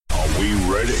We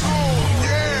ready? Oh,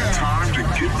 yeah! Time to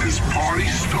get this party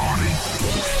started.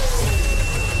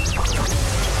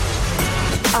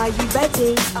 Are you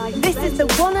ready? This is the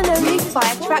one and only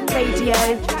Firetraxxx Radio.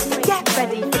 Get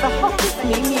ready for the hottest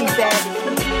new music.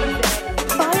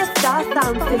 Firestar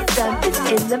Soundsystem is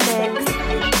in the mix.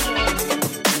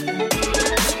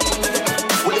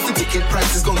 What if the ticket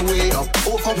price is gone way up?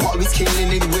 Over what we's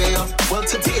killing it way up. Well,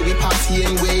 today we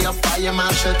partying way up. Fire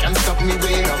marshal can't stop me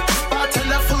way up.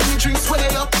 Bartender full me drinks way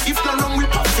up. If not wrong, we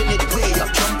popping it way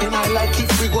up. Jumping I like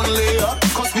it, we gon' lay up.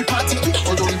 Cause we party,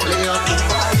 people don't play up.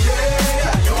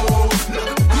 Yeah, yo,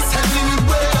 look, we sending it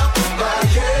way up.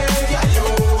 Yeah, yo,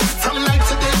 from night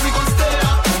to day we gon' stay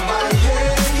up.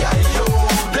 Yeah, yo,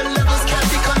 the levels can't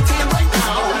be contained right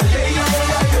now.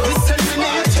 Yeah, yo, we sending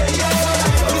it.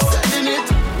 We sending it.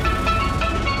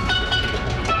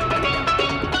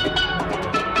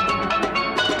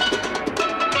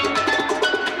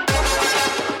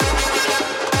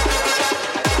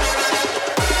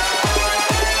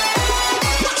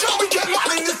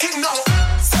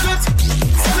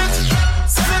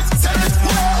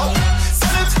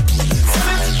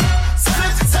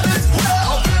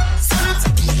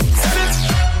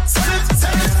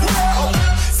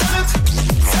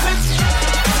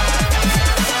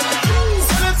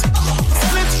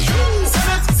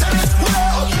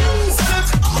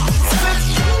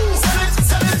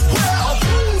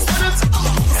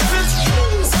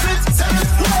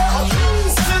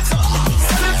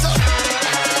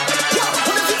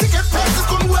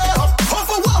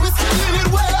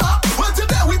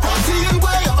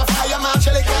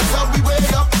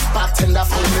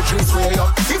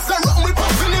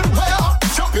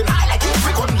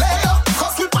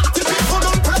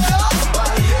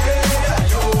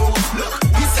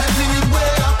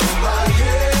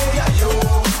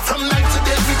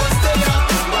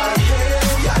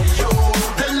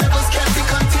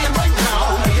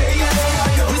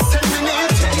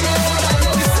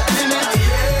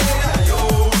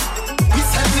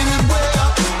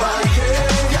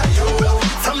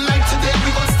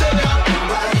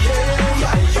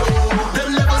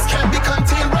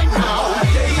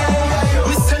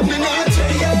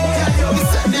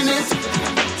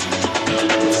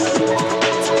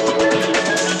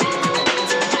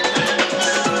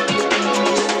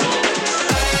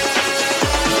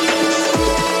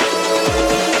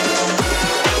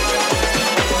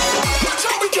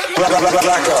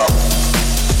 Back up.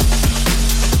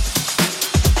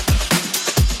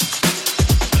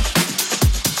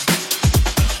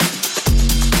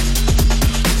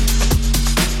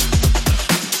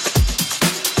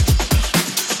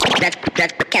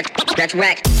 That's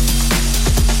whack.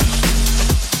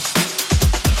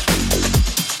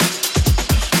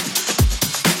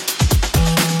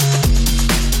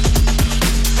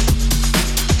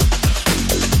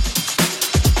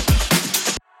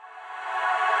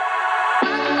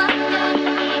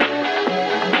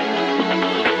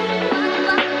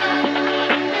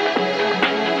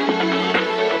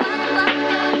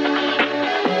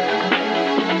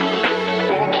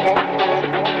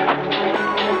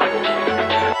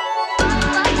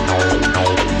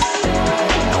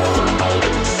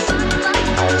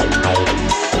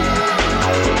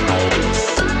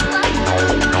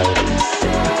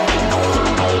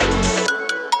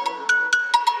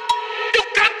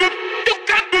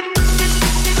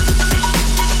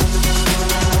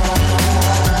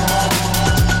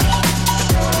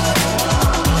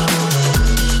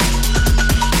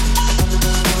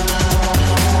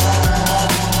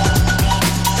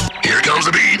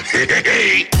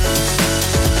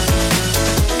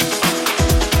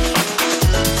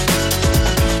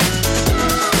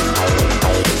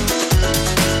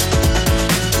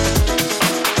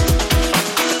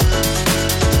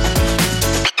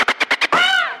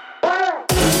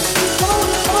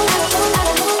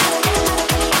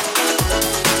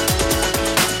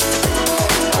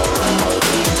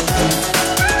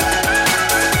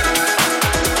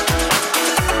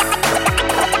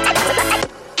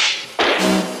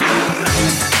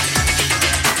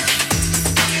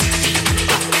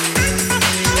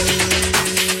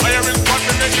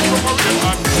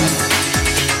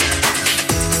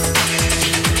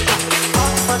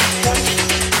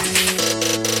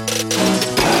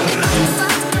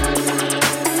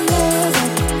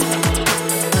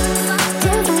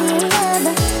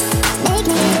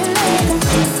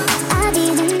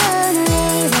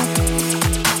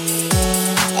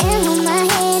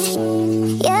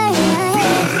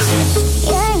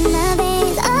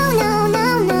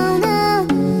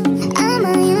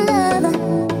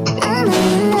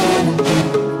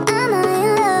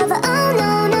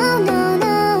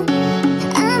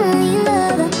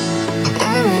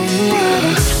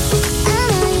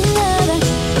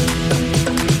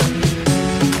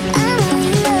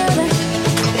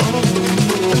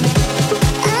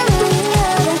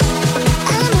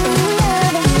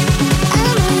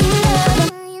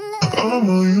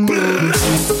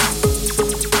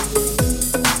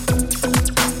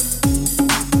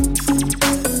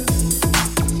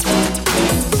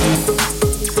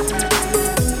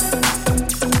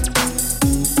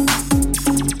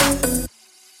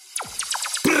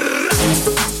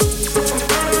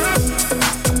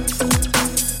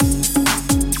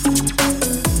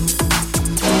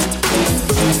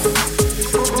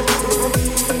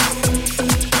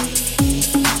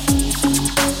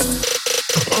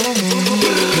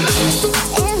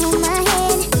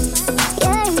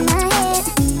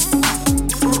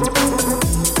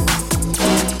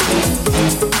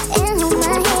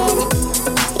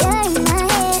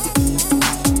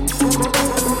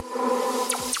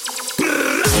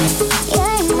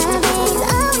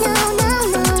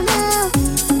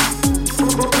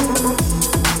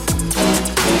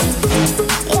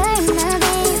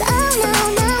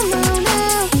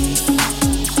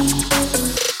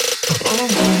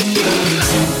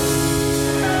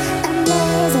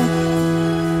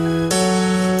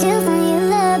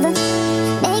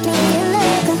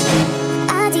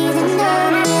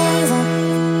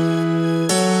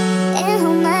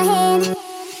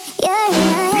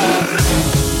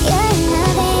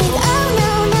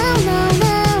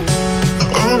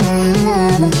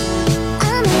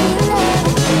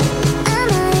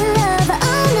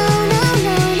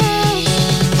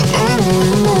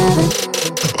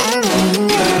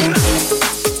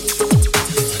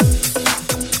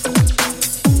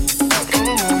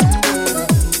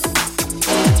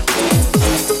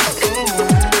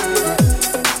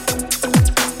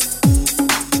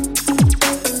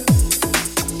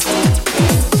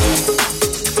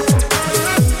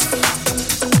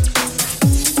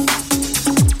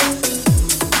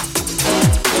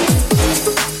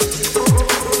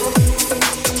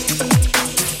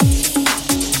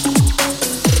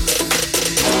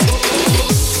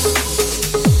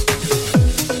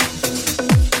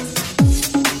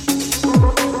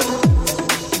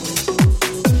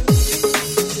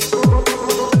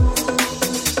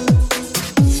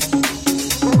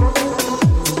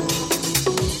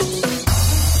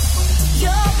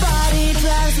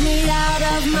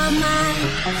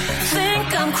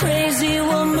 crazy,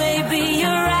 well maybe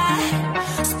you're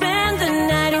right. Spend the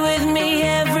night with me,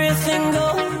 everything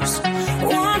goes.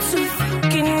 Want to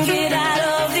fucking get out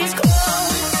of these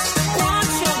clothes.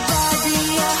 Want your body,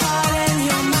 your heart and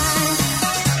your mind.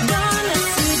 Gonna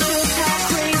see just how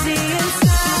crazy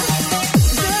inside.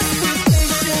 Just be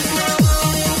patient, now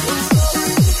I'm in control.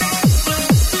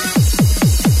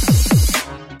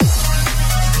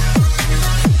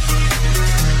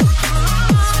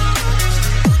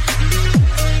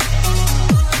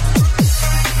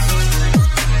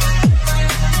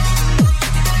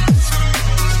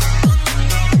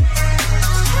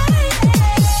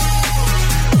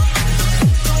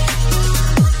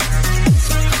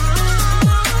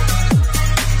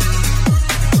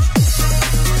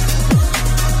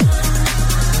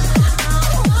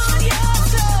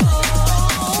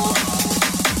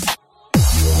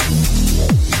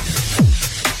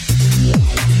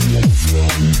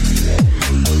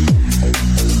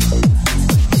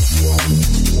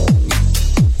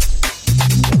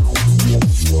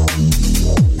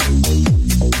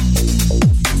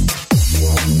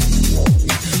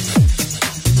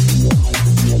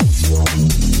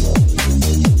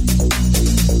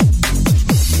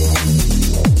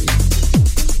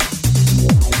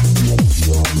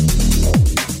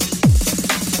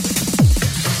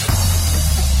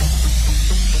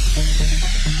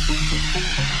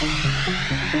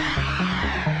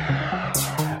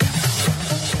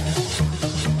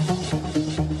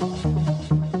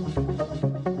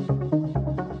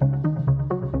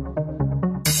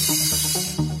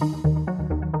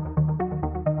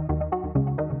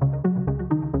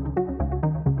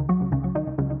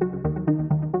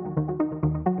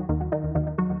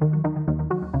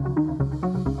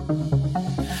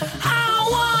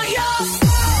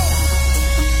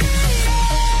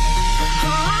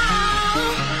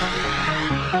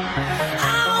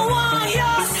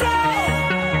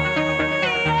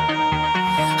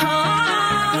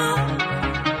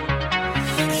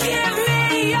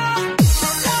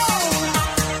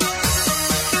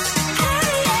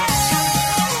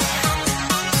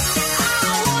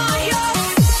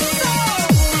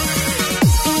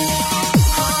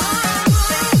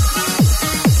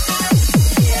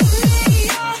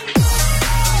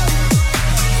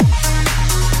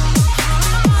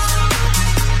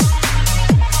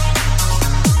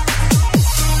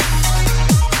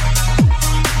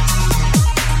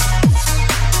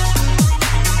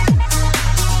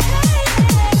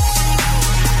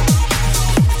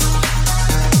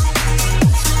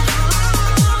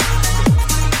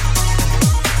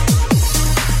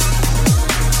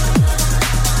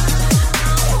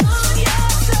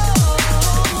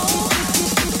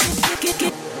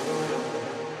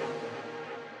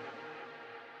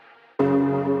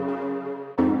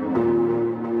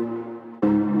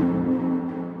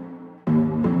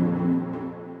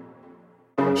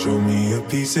 Show me a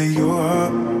piece of your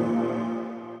heart.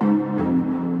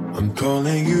 I'm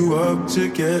calling you up to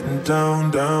getting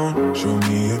down, down. Show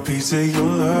me a piece of your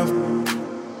love.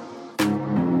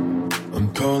 I'm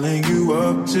calling you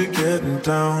up to getting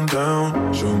down,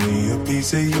 down. Show me a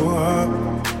piece of your heart,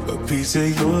 a piece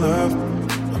of your love.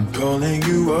 I'm calling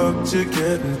you up to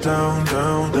getting down,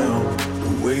 down, down.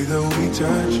 The way that we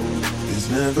touch is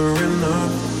never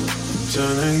enough.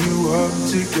 Turning you up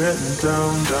to getting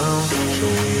down, down.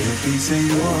 Show me a piece of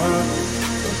your heart,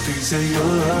 a piece of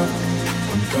your love.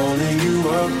 I'm calling you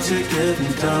up to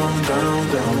getting down, down,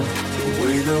 down. The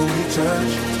way that we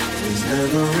touch is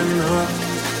never enough.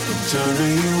 I'm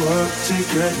turning you up to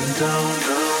getting down,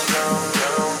 down, down,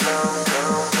 down, down, down, down,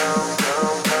 down, down, down,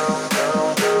 down, down, down, down,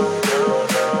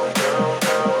 down.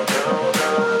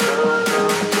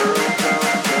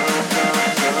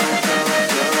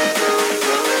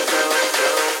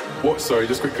 What? Sorry,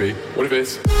 just quickly. What if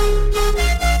it's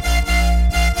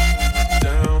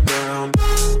Down, down.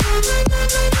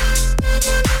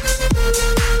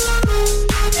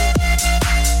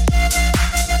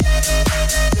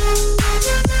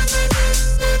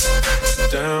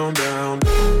 Down, down.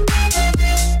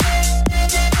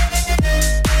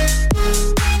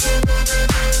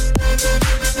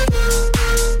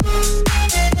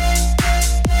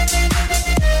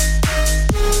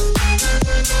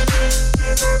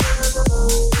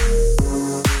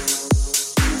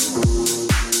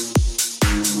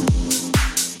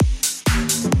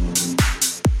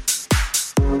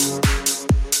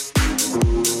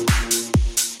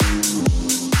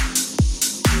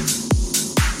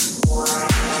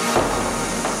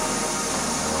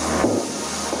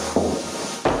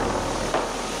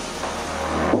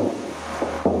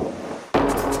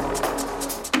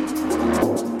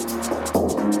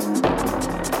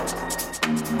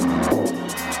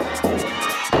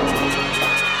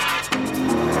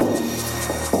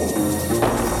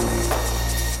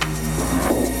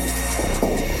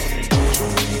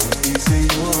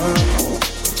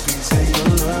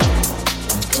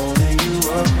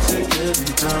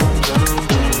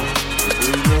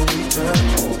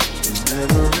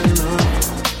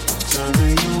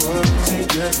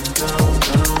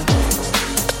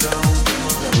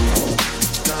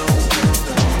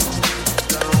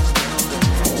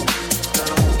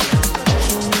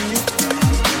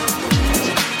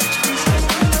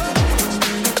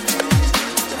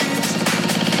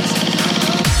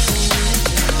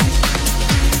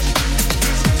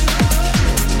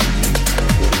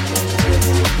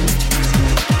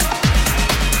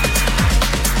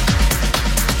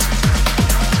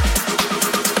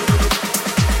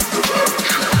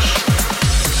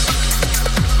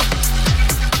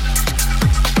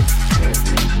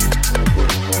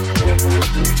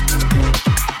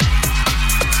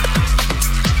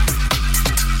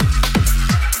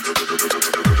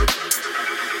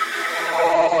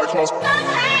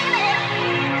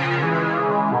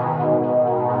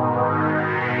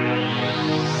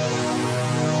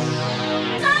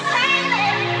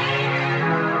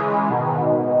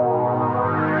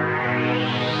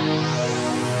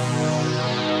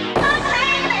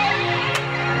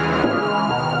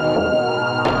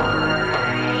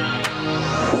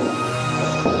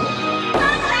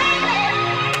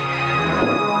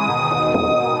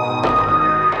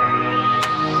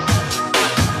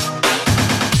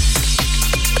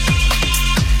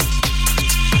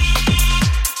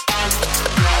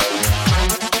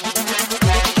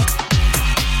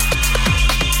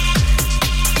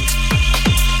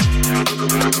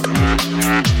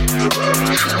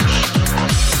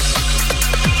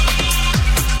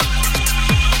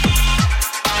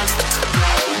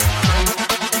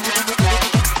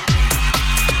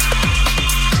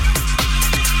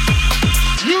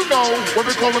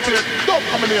 come with it. Dope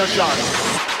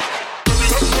combination.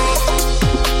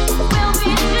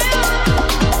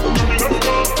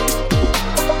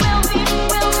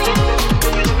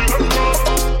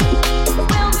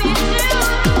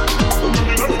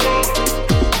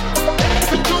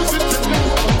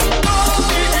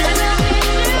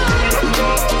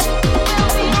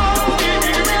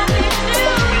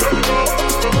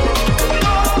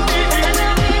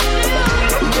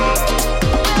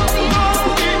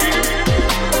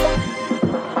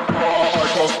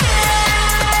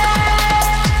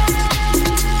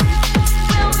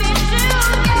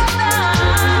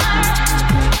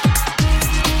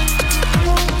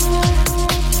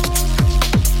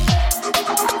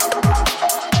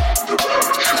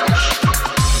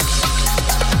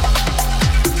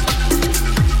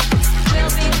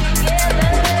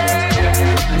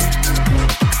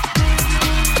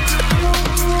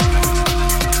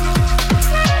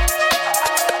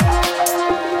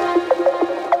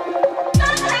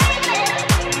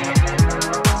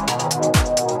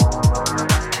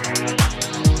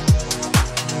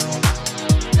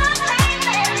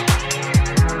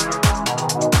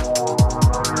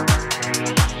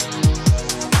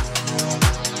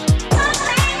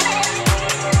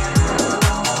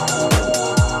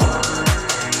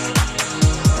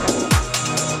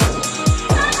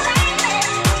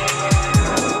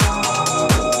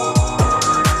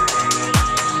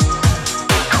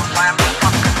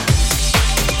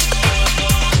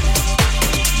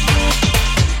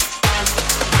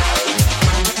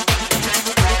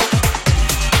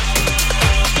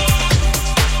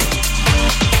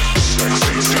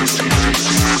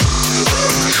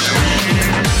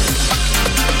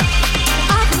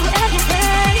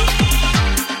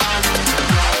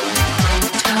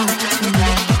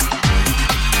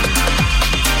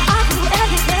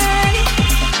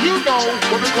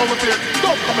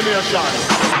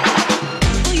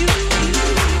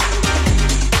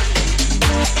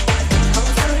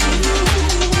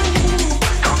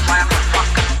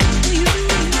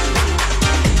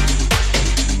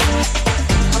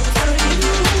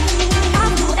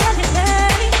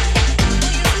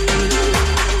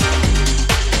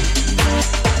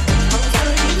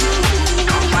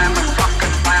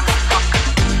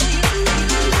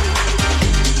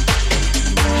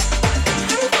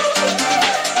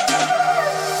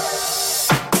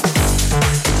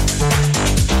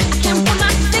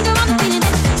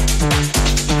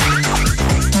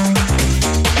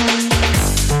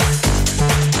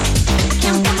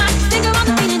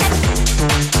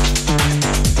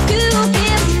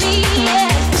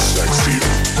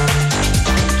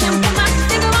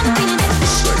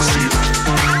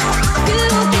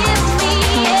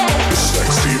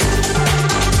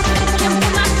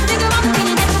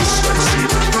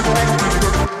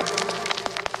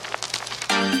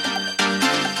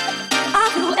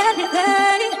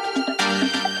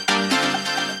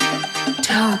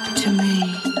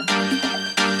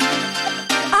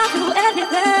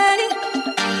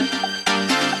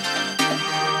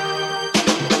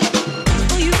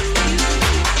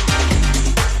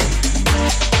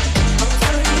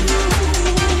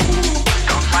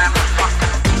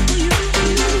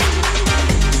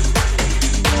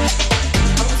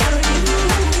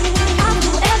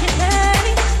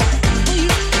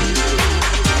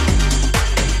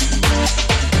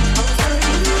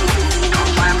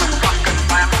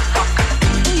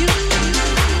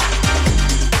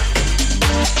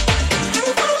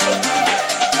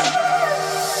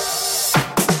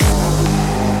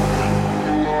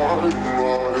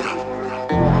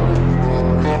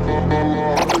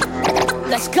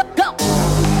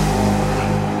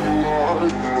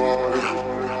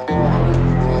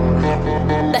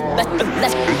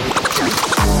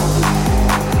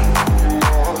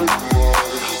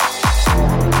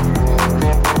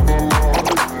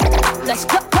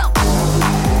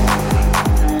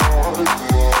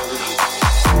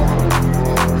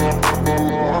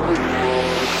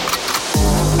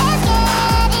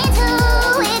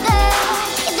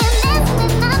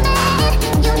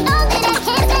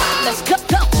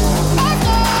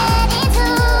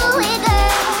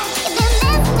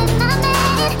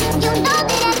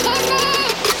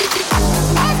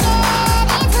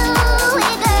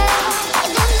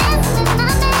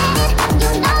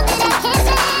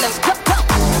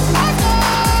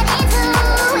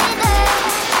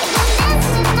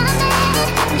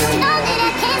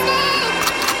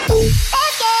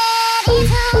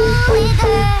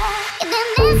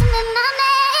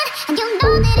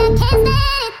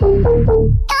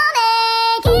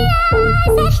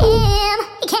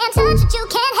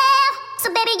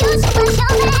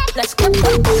 Let's get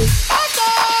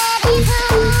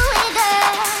into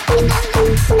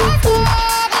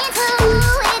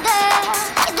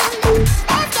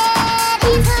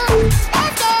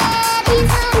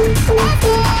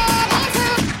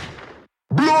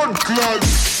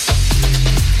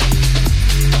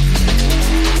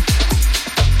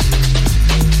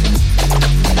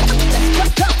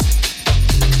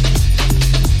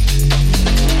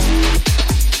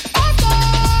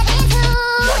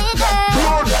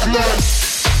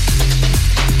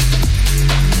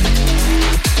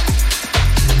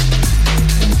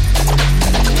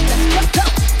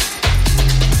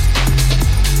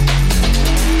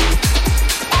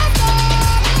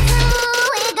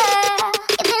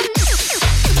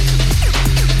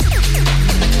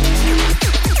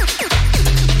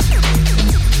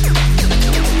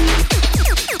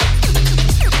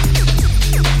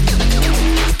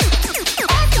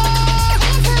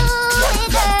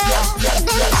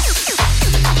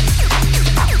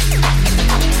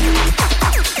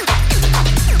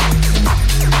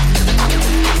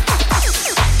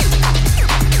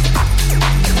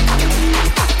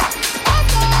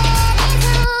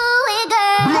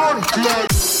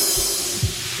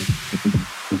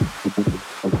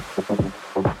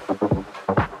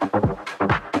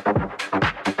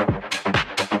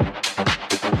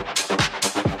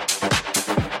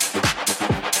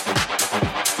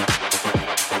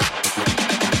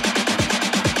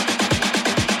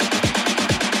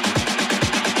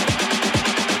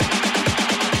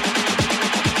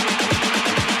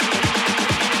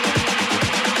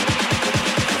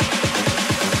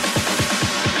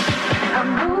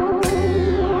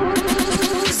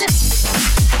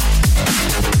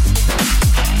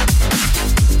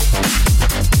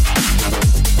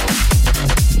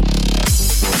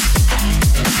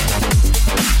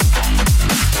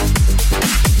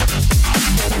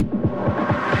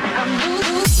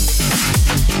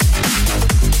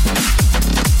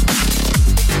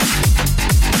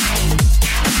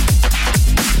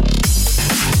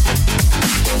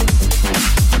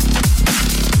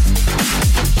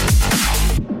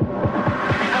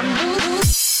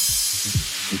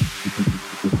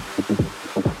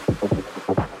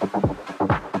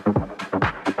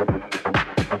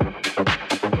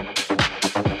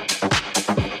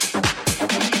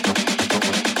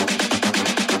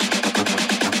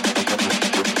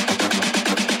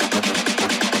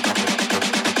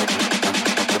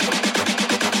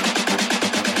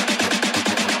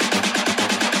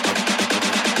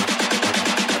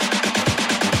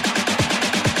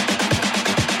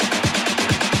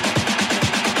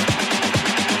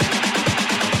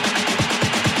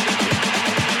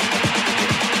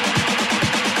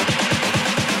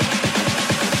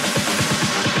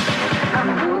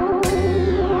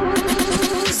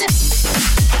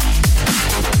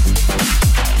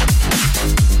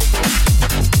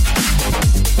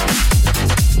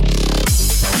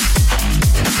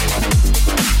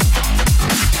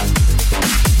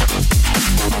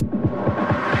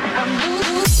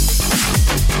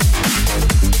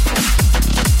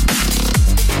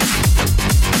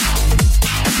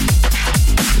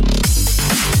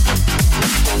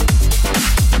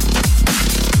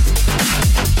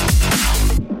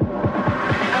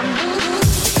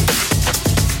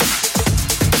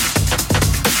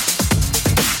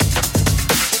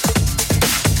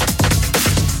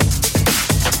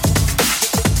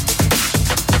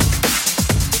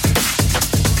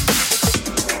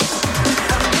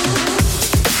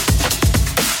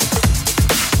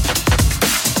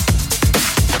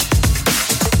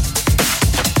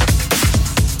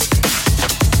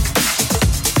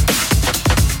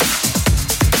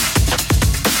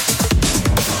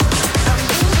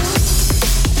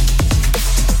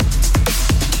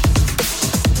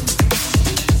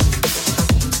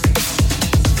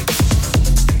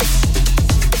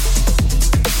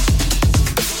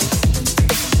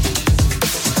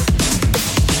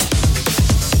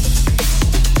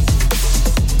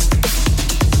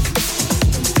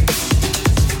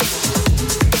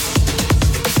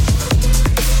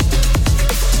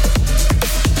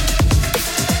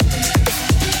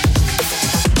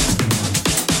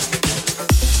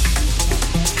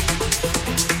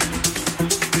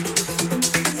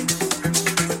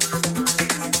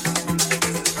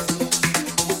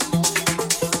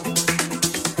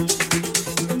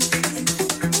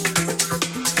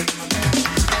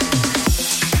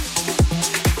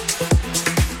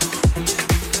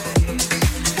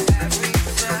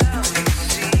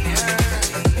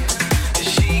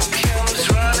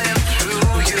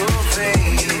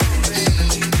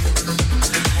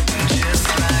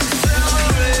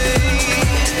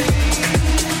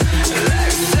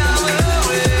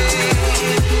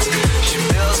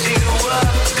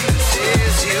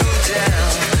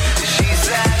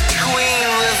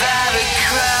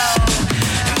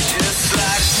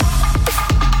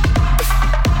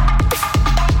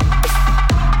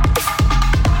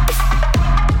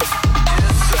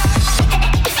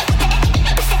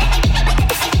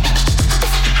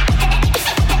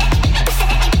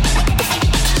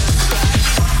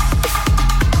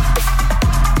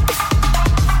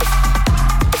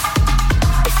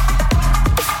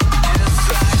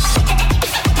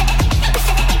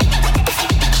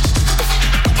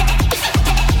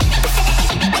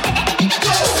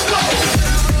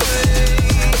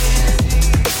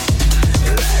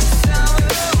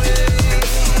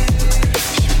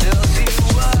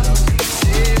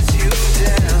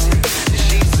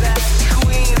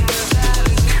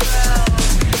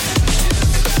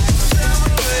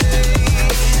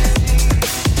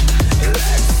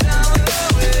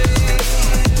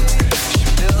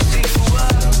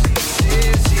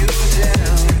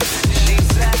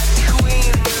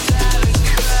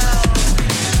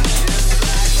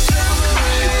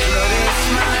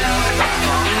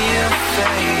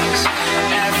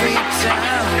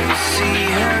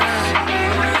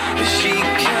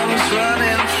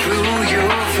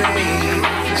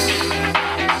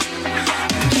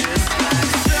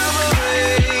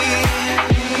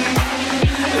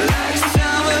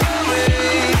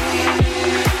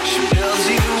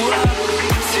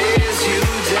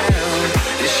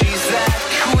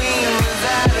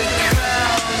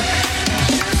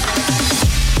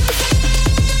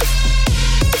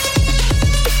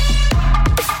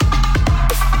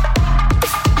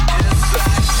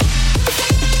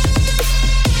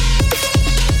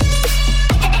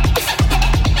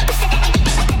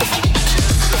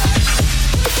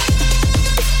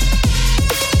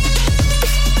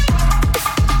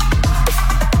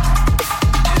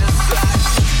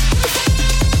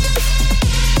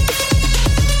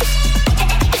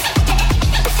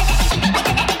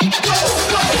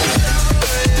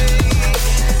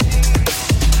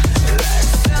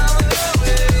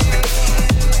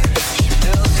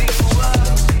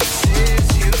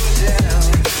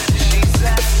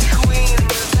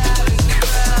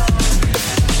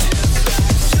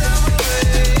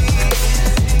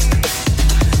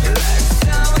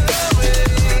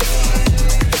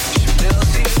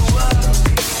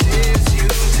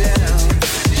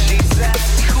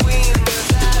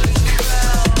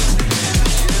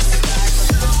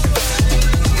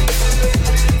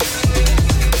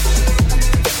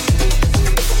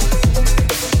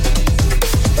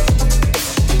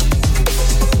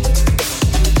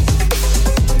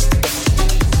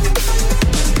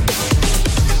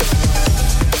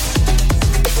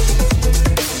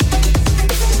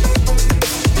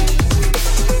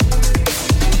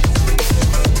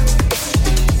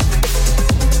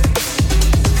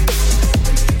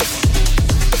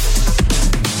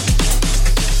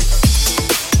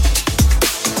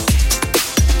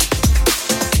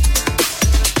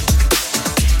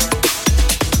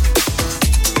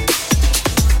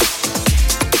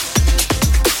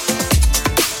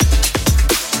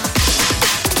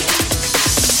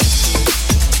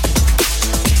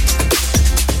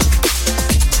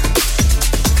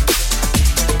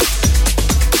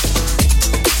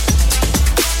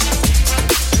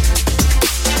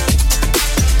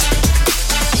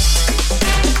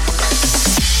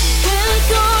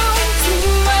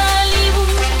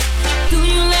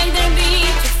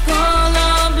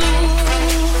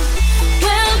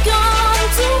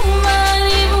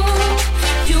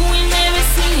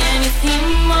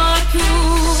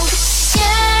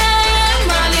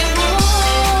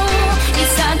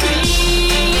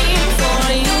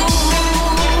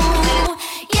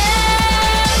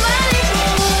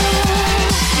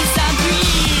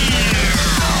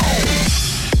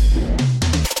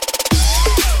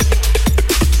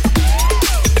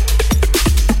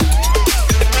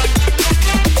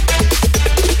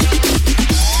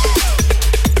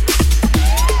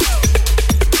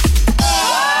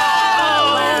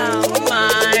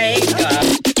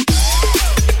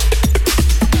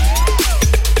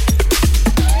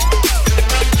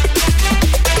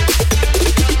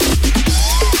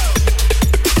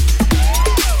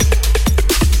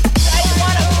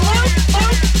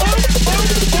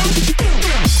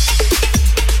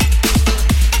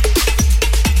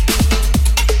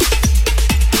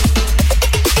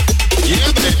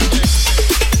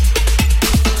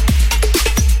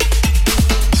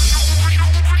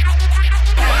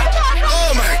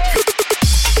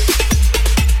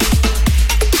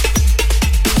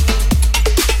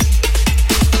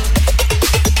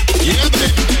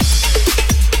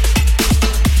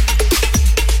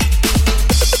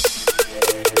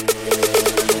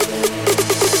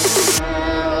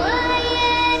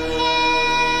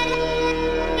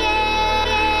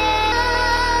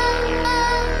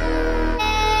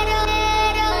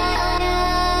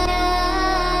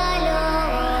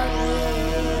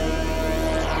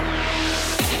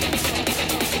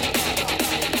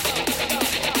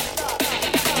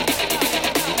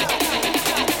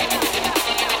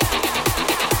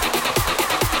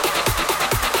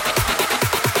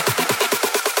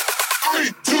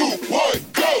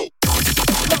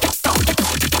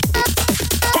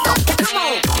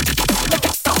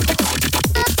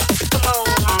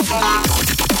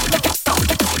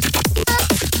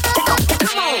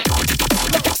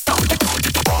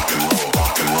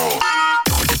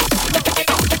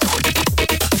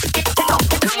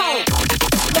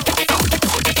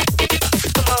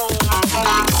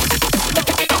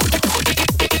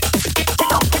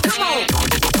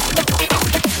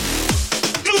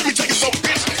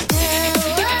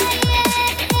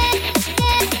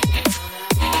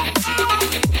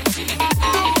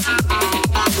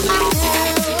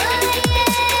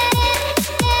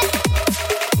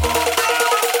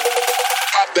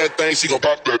ain't see go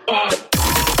back that.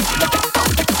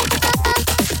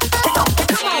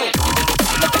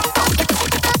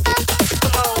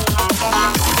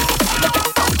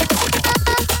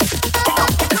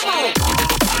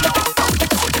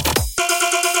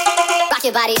 Rock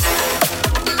your body.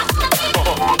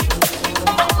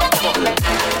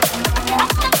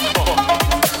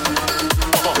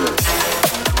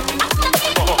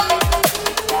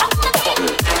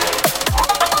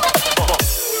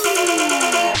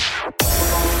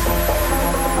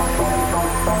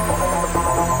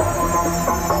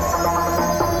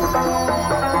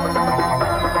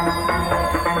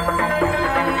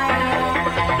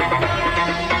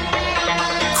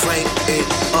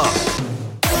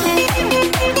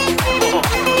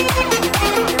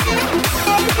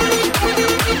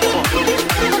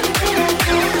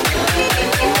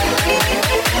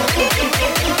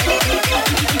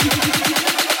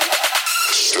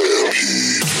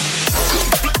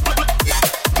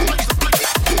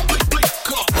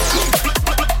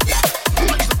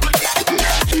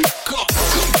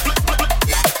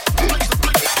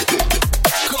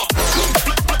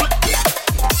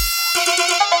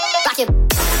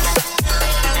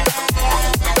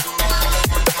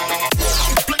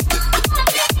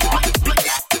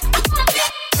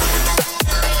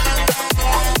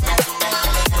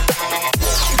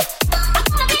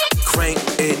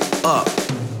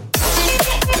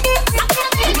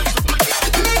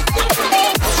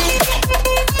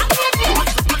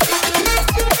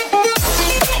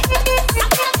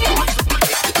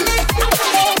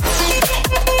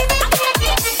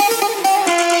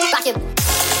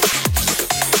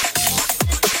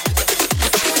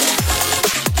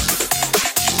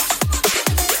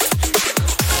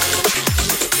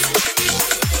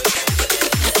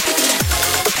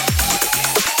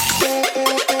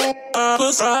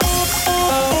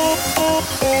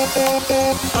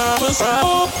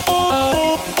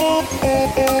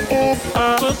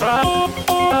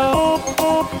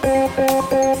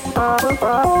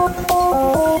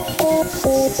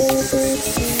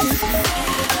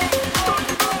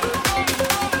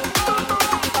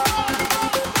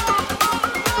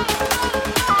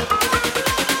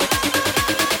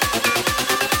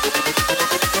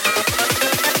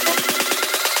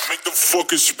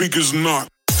 Fucking speakers not.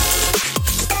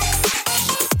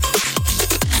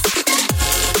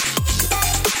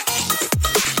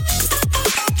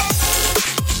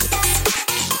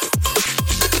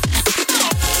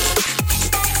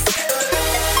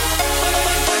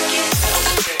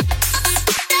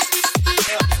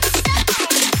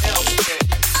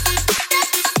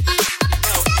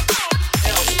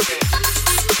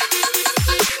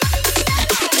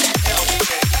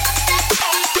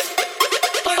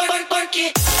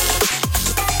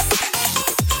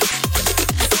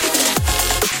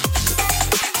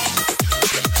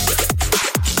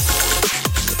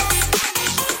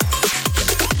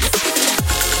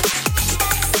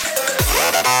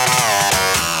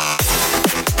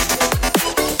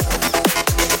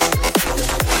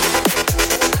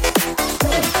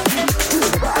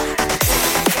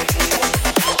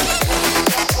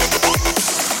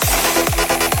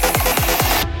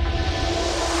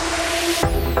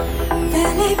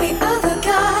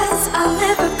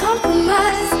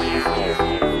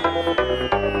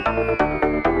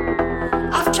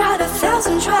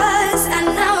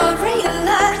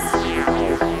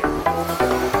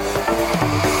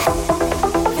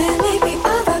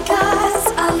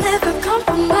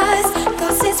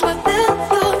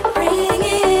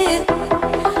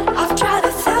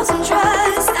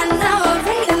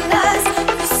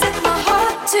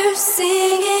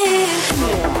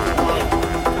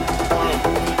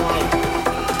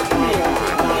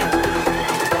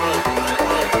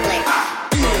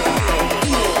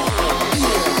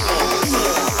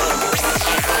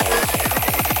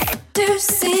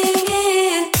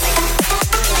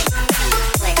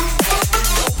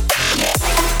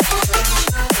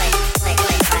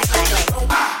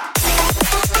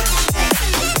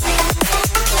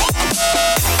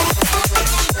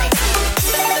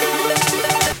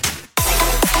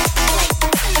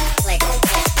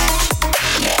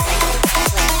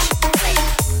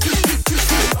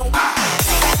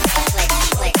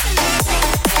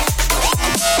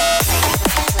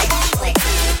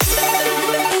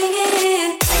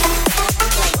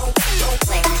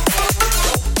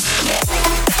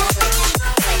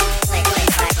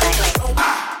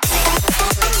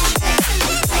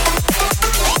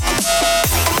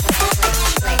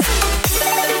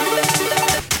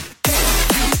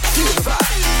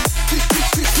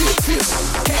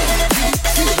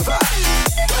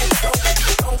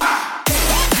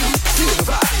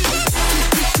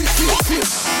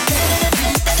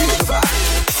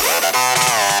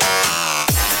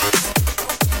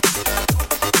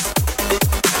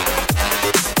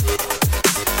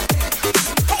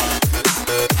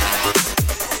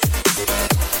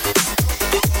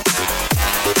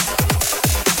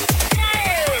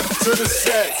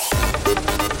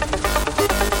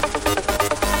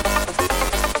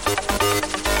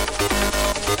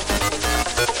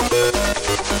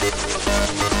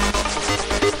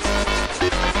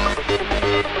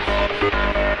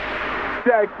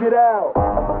 it out.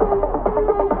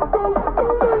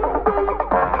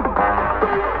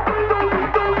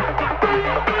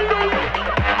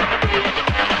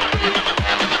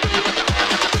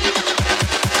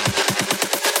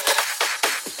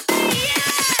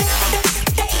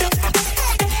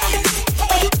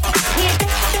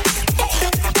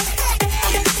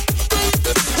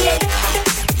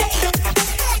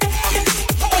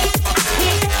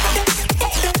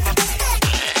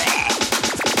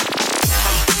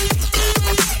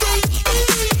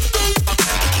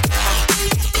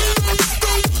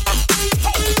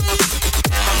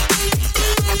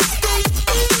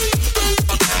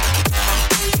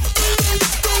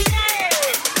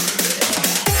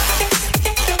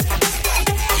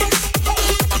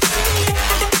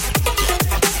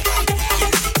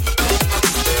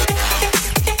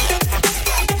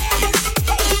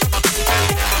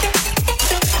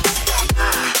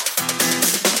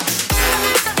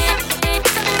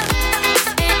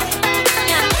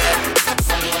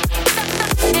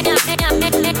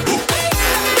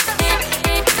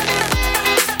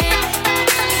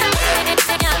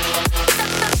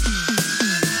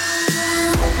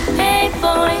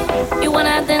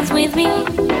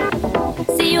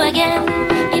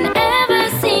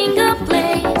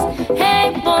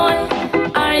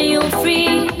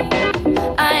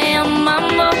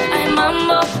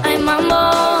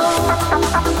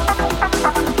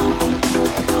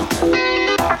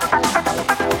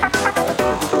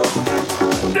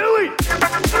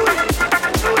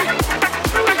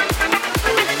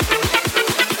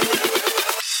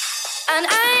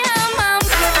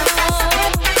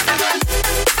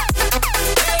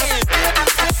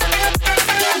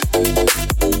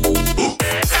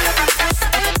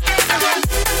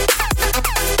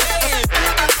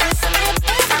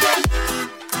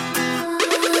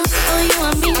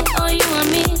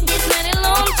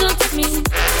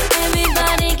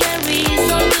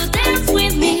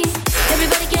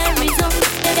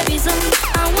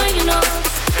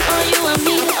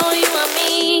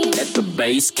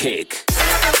 Kick.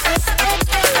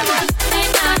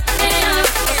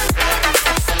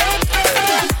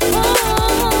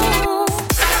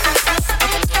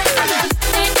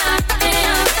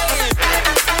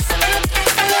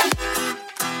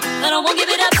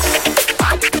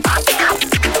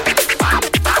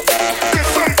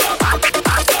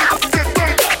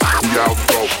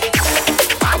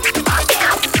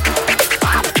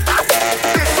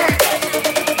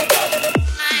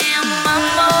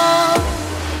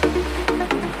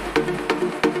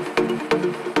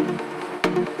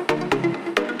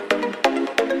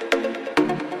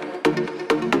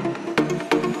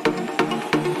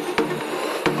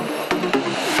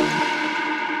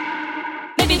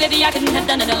 Baby, I couldn't have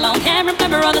done it alone. Can't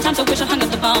remember all the times I wish I hung up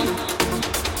the phone.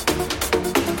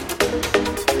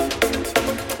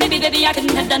 Maybe, baby, I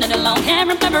couldn't have done it alone. Can't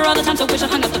remember all the times I wish I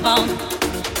hung up the phone.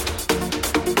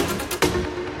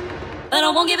 But I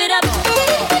won't give it up.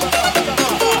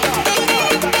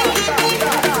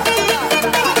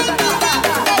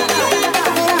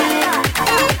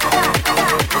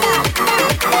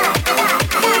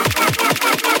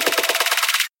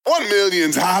 $1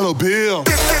 million bill.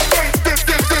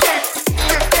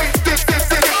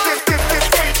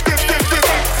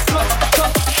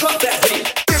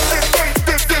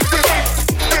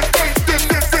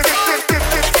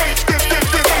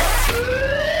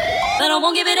 But I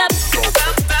won't give it up.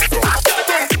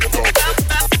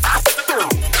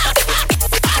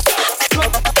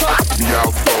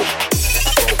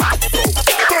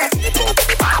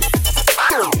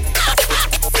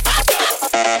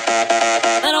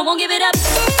 But I won't give it up.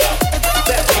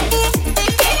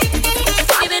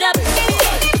 Give it up.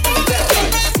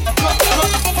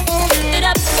 Give it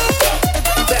up.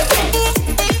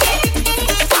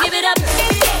 Give it up.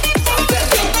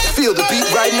 Feel the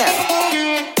beat right now.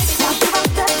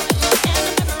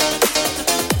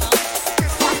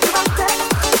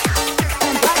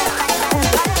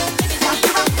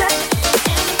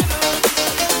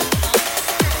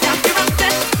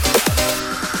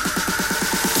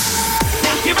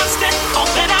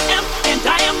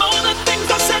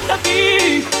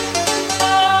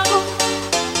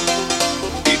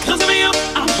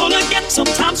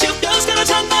 Sometimes you just gotta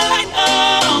turn the light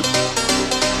on.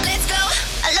 Let's go.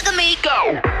 Look at me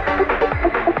go.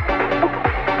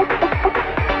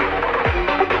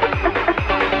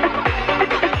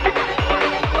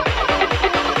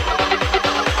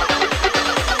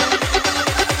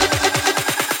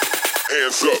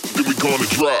 Hands up, then we gonna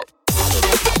drop.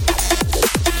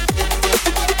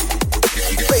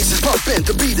 Bass is pumping,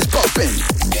 the beat is bumping.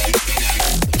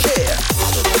 Yeah.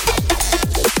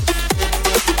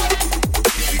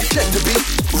 Check the beat,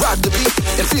 rock the beat,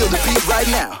 and feel the beat right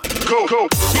now. Go, go.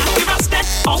 Now give us that,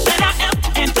 all that I am,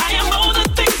 and I am all the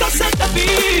things I said to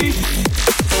be.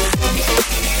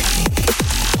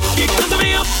 Because of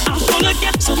you, I'm gonna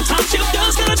get. Sometimes you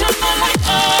just gotta turn the light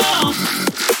on.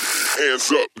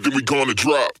 Hands up, then we gonna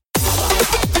drop.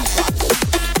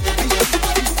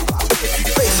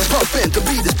 Bass is pumping, the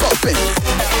beat is pumping.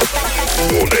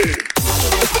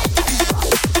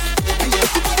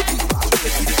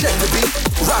 Check the beat,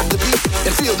 rock the beat,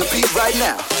 and feel the beat right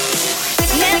now.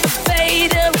 Never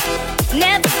fade away,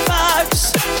 never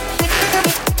parts.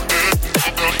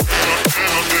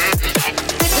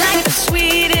 Like the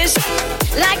sweetest,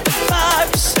 like the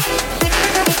parts.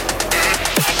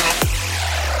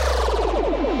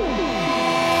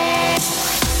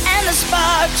 And the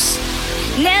sparks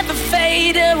never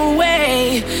fade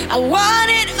away. I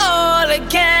want it all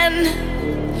again.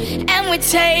 And we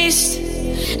taste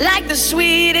like the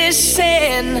sweetest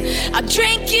sin. I'll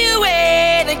drink you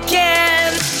in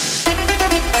again.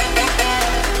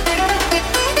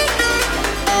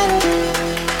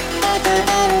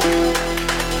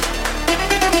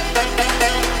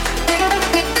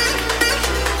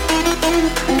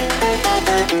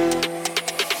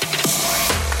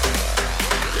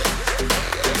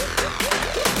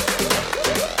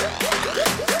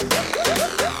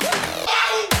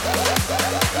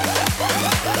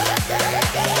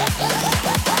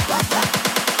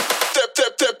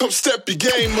 Step your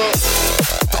game up.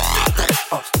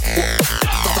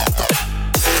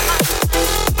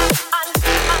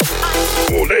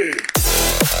 Ole.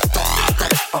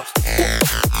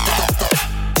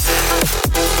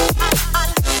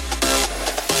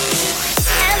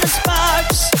 And the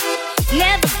sparks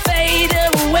never fade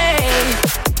away.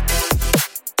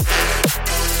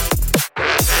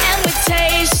 And we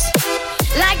taste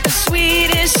like the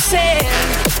sweetest sin.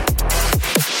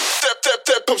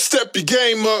 Step your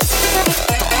game up.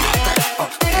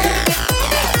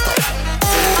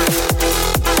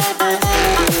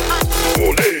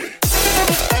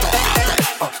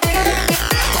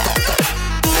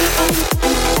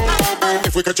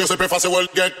 If we could just be fast, we'll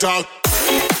get down.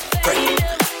 Break,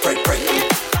 break, break.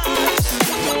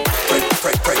 Break,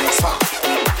 break, break, stop.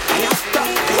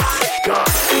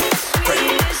 Break,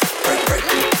 break, break.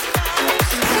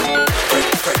 Break,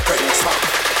 break, break, stop.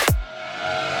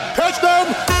 Catch them!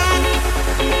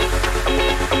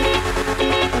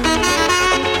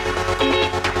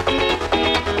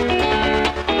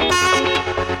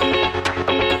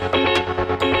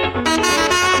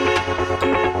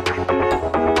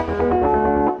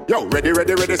 Yo, ready,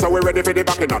 so we're ready for the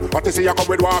backing up. What you see, you come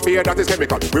with warfare, that is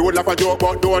chemical. We would laugh and joke,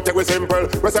 but don't take it simple.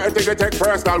 We're certain things we take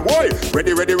personal. Why?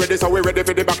 Ready, so we're ready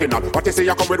for the backing up. What you see,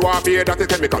 you come with warfare, that is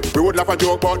chemical. We would laugh and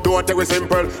joke, but don't take it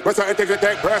simple. We're certain things we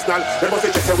take personal. They must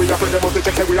check say we are free, they must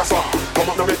check say we are soft. Come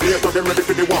up now, me place, now they ready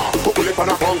for the war. Who pull it on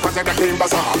a punk and say the team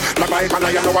bazaar. Like and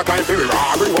I know what time for it.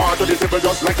 Bring war to the table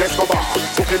just like Escobar.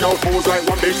 Smoking out fools like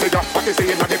one big cigar. What you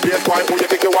see in the place, why? Who you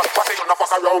think you are? What you gonna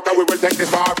fuck around, and we will take this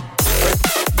far.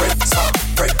 Break, stop,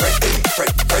 break, break,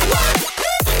 break, break, break,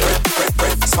 break,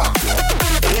 break, stop.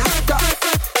 Break,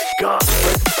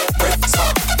 break,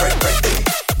 stop, break, break,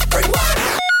 break,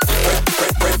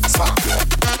 break, break, stop.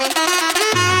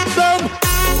 Them,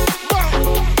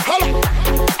 hello,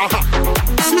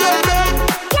 see them,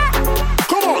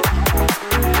 come on,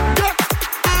 get,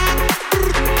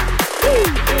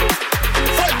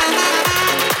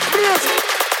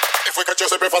 if we could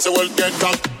just be fast, we'll get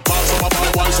done. Some of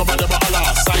our wives, some of them are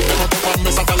Allah. Side them up and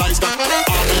me satellite that.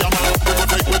 Army a man, we go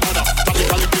take with another.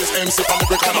 Tactically place MC from the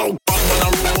brick and out. Bad man a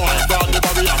room one, guard the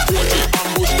barrier. Approach it,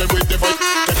 ambush them with the fight.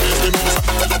 Take place the mouse,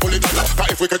 let us pull it under.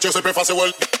 If we could just be fast,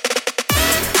 we'll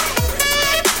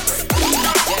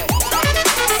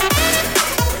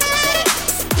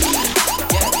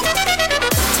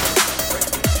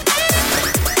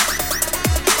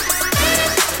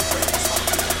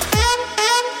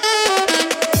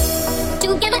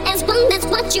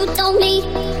you told me.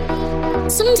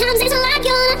 Sometimes it's like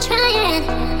you're not trying.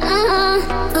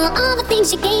 For all the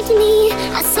things you gave to me,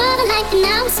 I saw the light and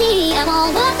now I see. I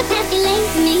won't walk the path you laid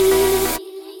for me.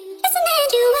 Listen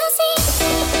and you will see.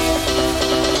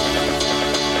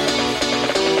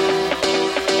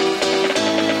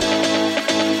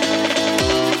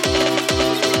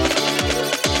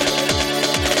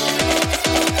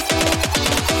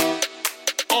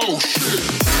 Oh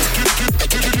shit.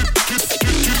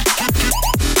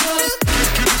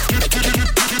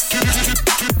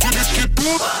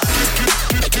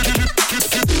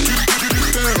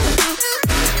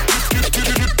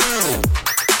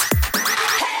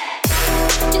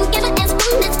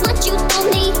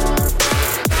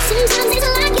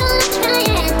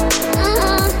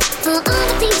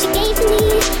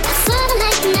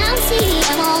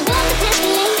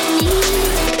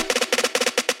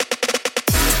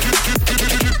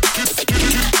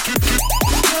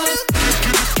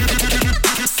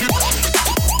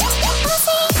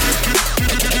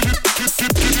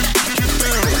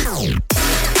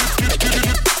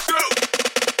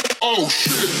 Oh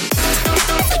shit.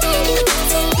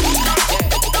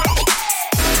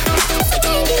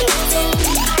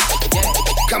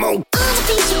 Come on. All the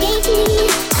things you gave to me,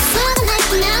 I saw the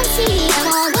light and now see. I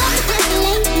won't walk the path you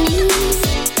laid for me.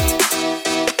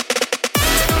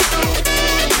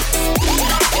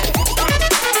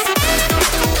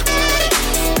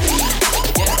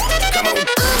 Come on.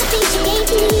 All the things you gave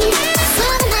to me, I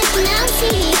saw the light and now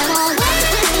see. I won't walk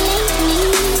the path you laid for me.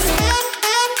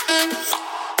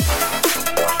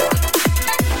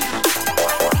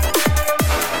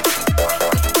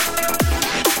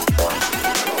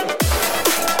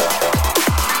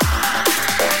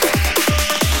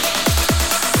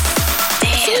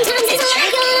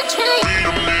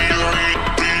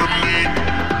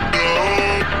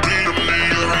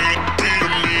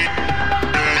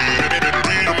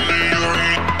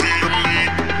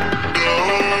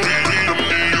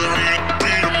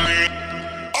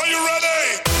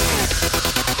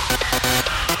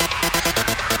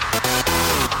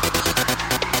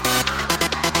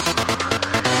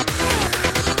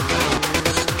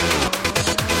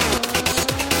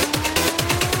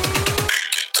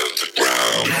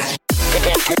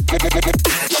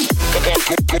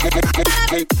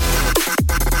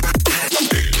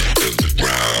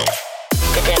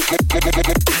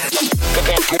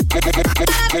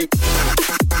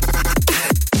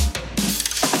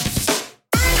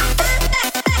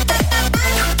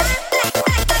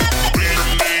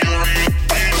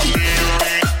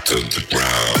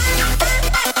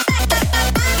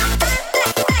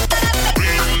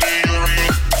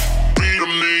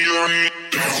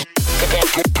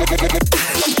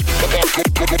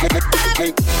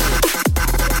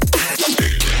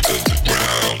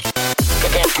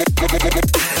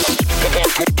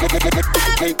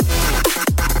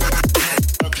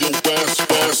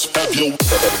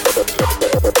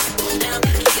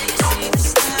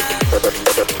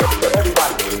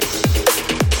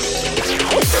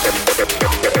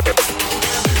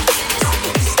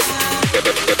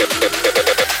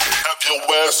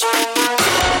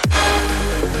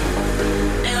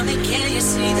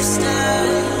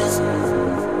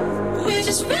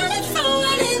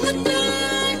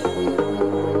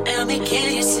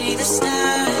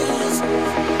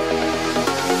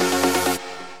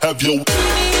 Have you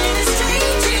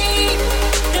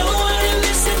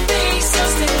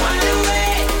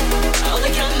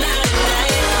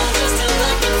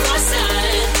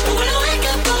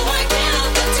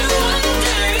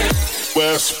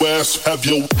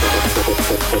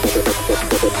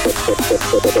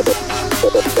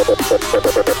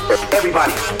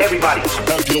everybody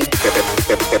have you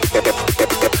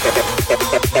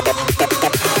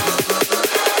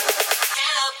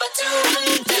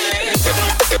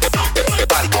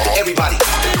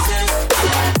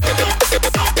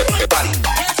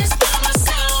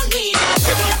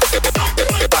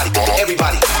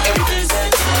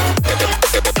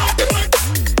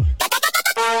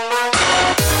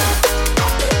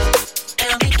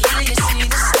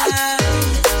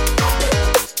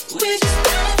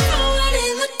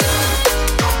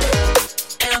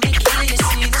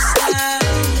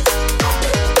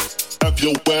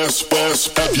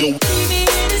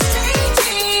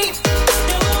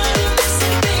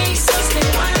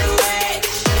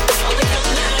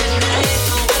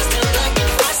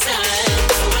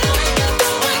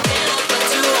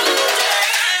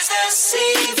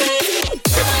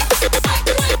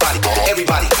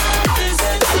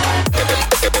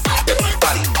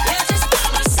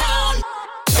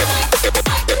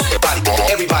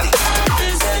everybody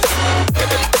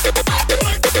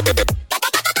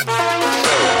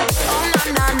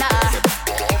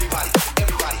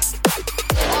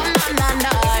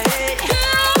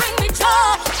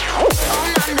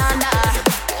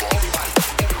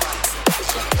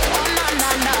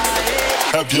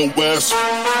have you West.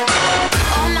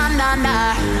 Oh na na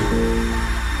na.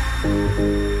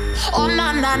 Oh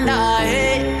na na na.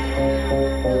 Hey.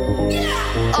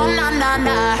 Oh na na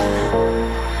na.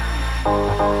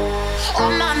 Oh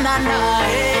na na na.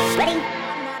 Hey. Ready?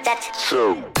 Set.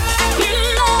 So. You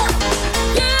know,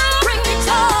 you bring me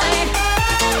joy.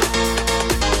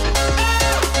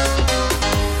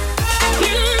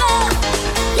 You know,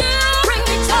 you bring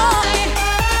me joy.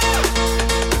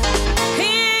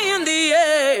 In the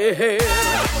air.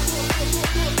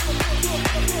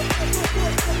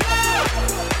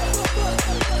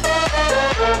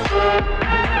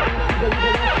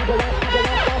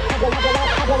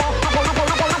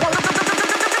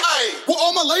 Hey, where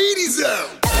all my ladies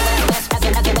at?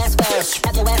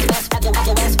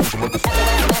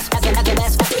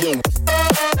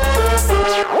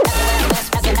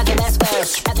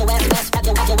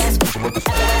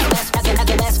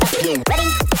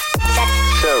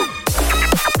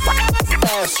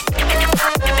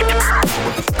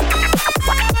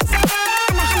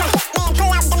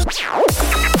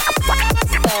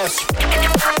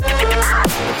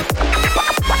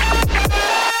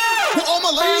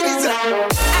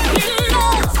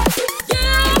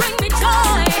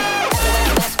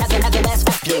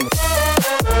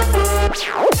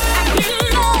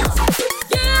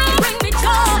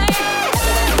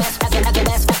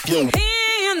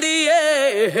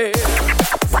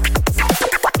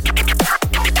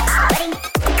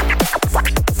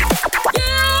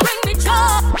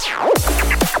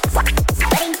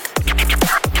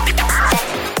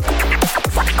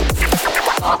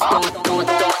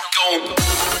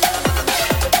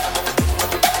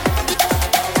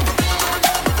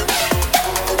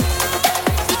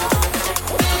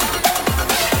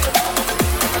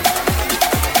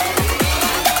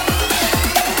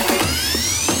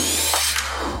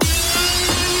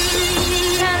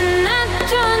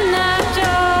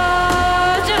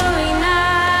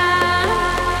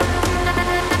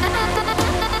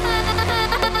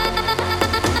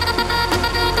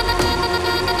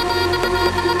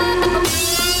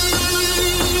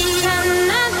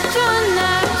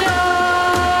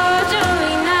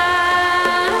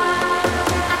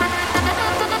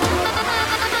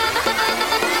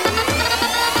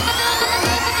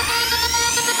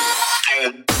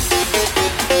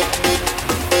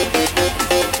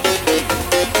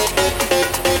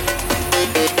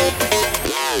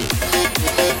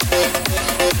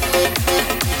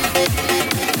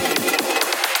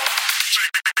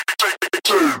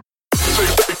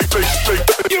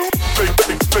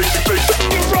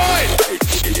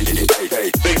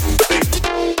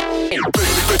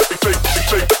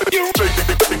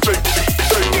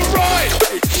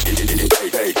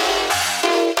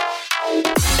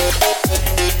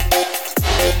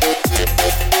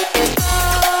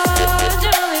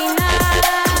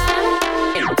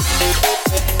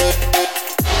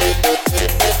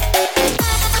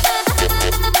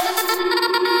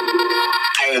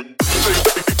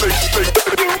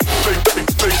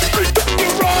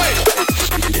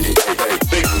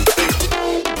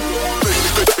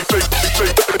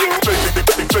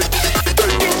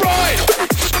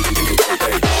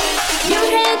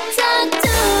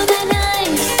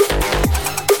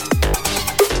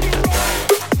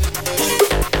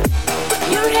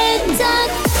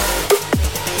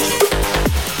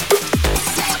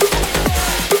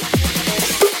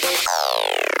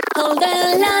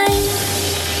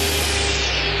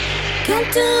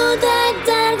 to the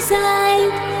dark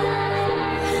side.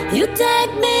 You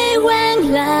take me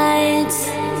when lights.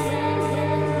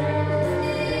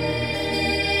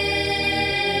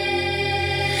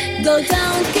 Go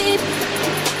down, keep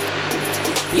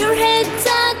your head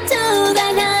up to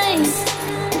the night.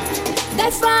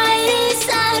 That fight is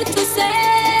hard to say.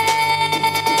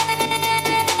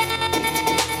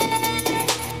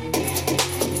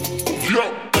 Yo.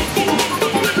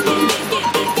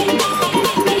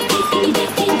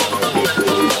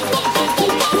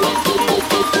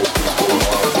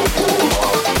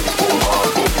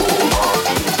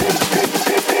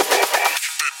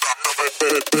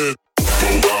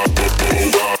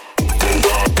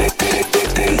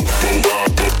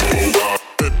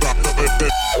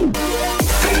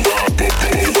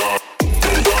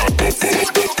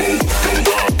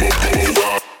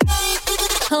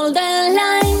 Hold the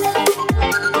line.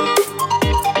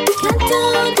 Come to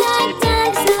the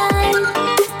dark side.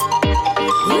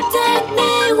 You take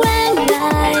me when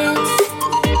lights.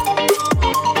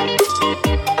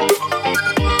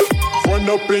 Run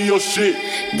up in your shit.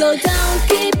 Go down,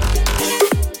 keep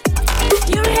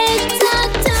your head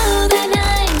up to the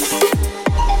night.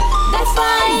 That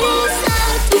fight is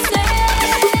hard to say.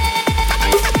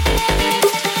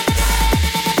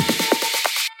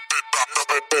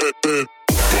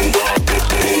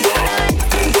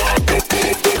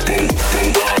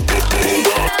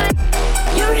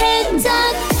 Your head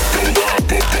up.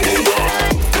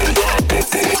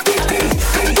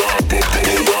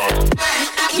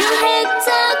 Your head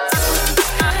up.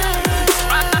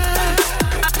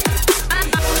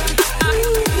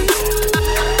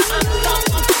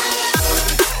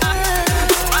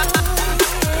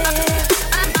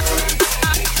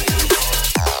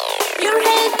 Your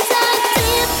head up.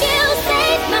 If you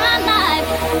save my life,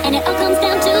 and it all comes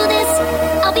down to this,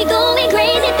 I'll be going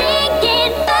crazy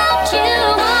thinking about you.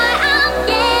 Boy, I'm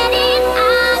getting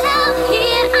out of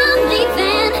here, I'm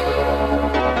leaving.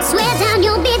 Swear down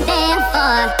you'll be there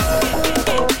for.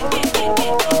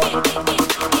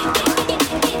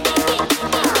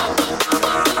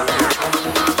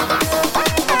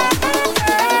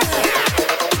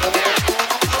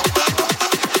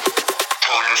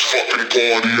 Fucking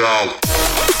party out.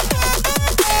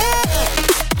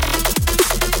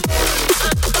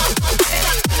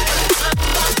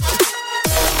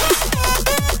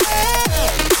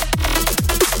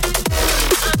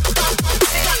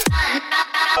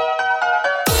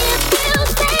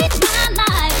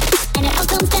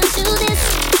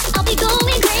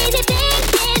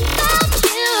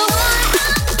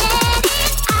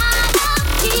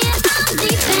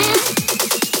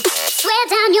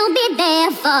 You'll be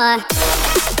there for.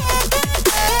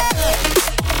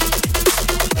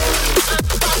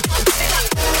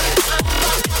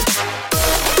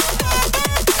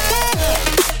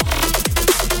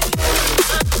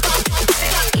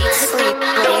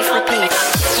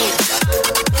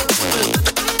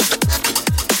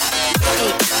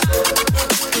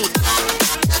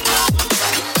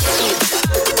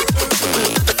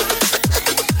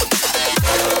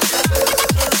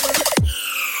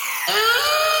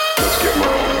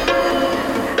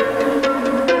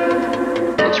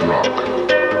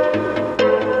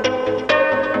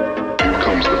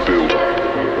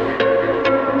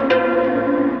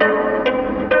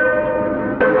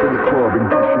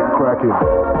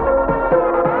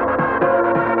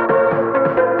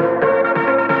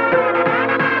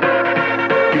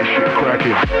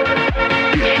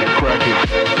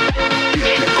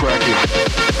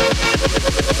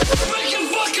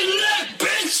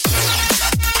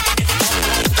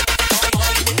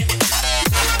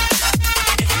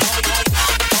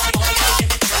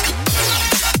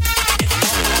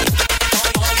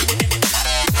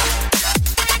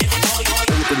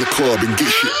 Club and get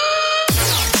shit.